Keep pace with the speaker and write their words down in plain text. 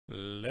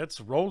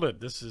let's roll it.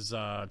 This is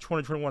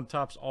 2021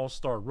 Topps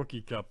All-Star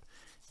Rookie Cup,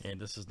 and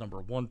this is number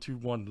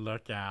 121.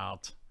 Look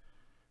out.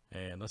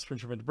 And let's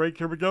finish up in the break.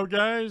 Here we go,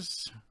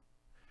 guys.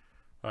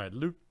 All right,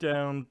 Luke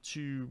down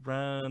to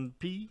Ron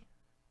P.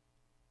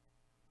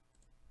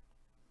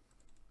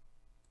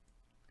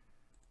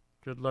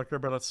 Good luck,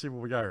 everybody. Let's see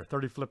what we got here.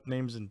 30 flip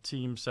names and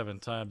teams, 7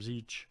 times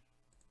each.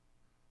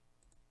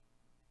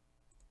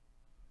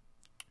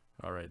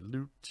 All right,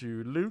 Luke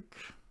to Luke.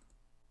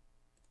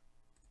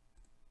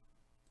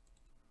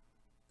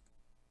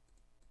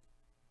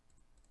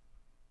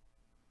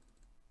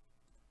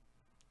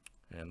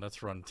 And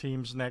let's run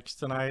teams next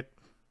tonight.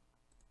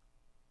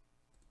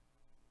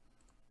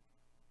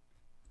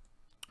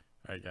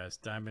 All right, guys.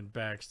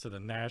 Diamondbacks to the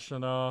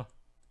National.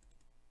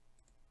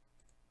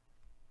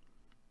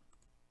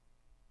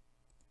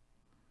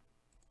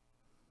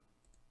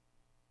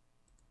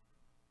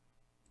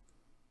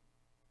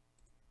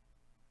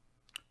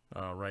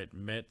 All right,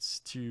 Mets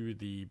to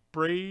the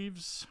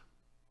Braves.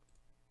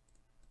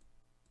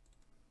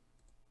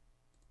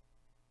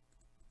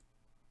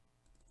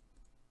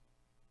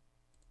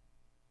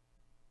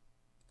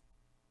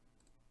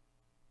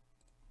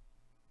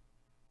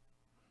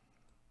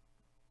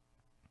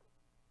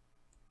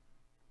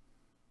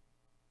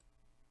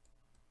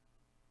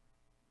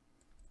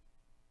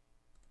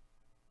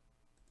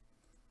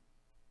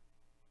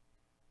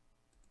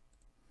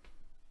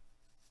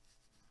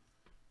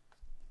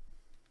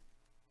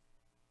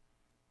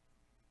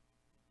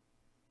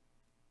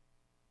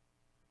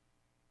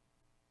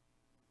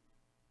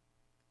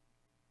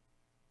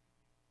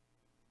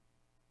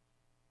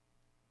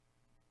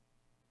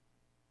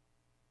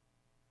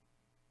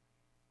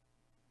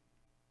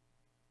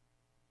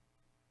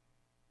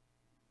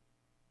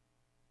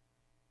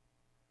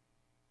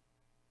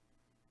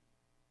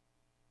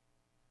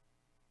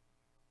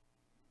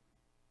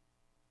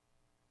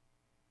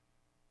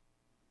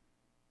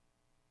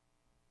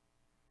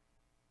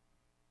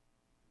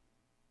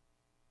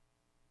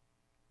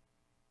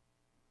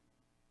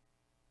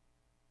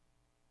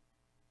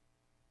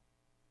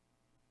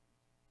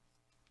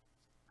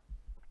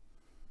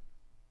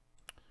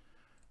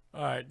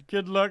 All right,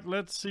 good luck.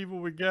 Let's see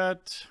what we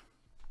got.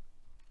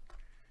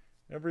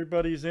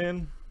 Everybody's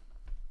in.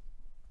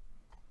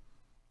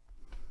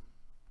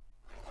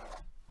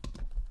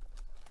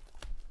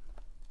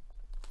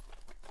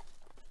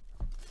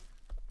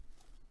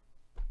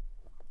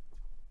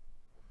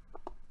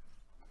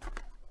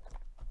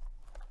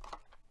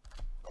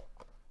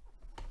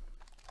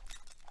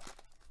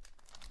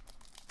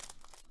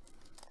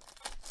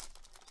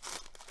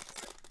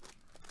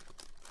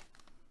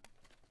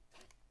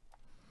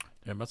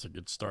 Damn, that's a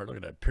good start. Look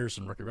at that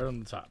Pearson rookie right on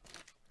the top.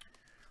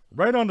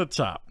 Right on the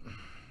top.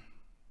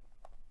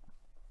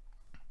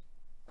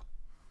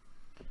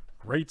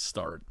 Great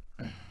start.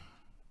 All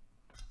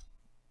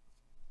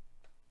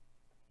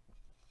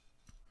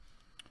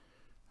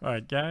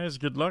right, guys,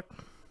 good luck.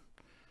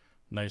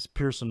 Nice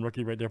Pearson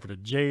rookie right there for the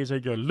Jays. There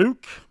you go,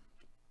 Luke.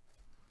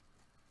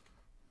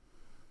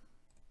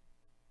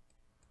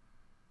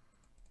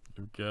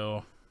 Luke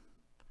L.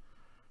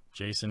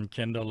 Jason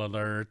Kendall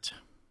alert.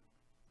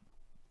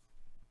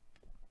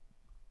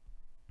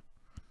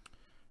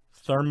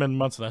 Thurman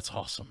Munson, that's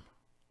awesome.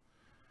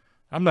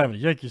 I'm not even a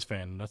Yankees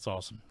fan. That's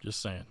awesome.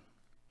 Just saying.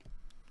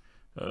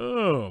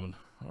 Oh,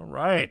 all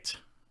right.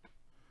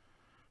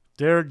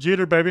 Derek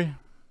Jeter, baby.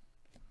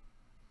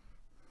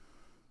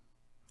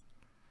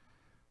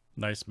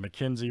 Nice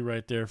McKenzie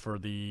right there for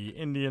the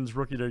Indians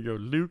rookie. There you go,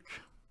 Luke.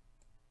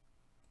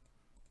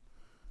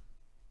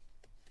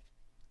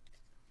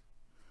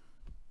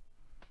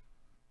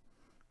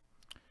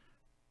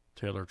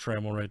 Taylor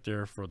Trammell right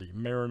there for the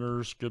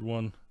Mariners. Good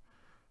one.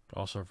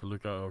 Also for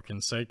Luca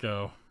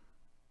Canseco.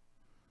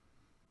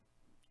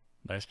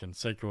 Nice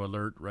Canseco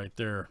alert right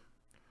there.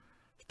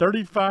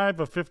 35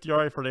 of 50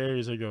 RA for the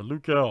A's. There you go.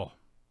 Luke L.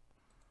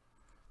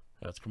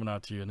 That's coming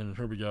out to you. And then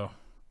here we go.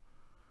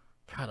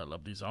 God, I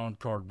love these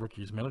on-card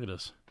rookies, man. Look at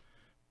this.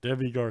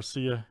 Devi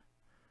Garcia.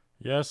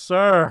 Yes,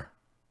 sir.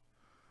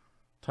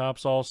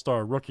 Topps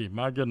All-Star rookie.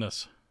 My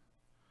goodness.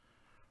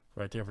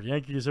 Right there for the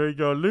Yankees. There you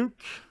go,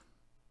 Luke.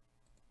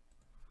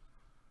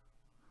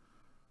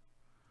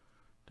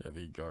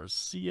 Devi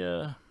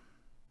Garcia.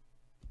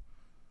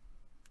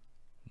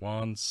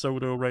 Juan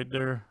Soto right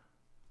there.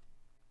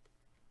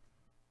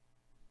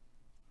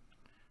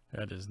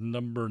 That is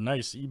number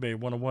nice. eBay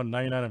 101,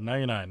 99 of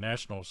 99.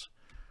 Nationals.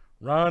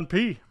 Ron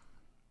P.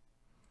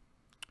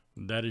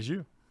 That is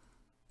you.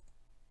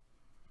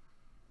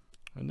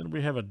 And then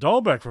we have a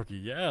Dahlbeck rookie.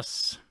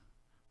 Yes.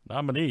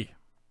 Nominee.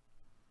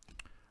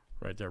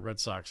 Right there, Red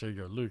Sox. There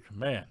you go, Luke.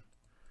 Man.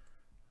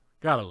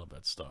 Gotta love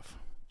that stuff.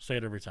 Say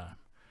it every time.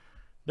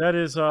 That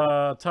is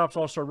Topps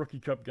All-Star Rookie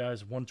Cup,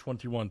 guys.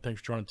 121.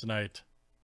 Thanks for joining tonight.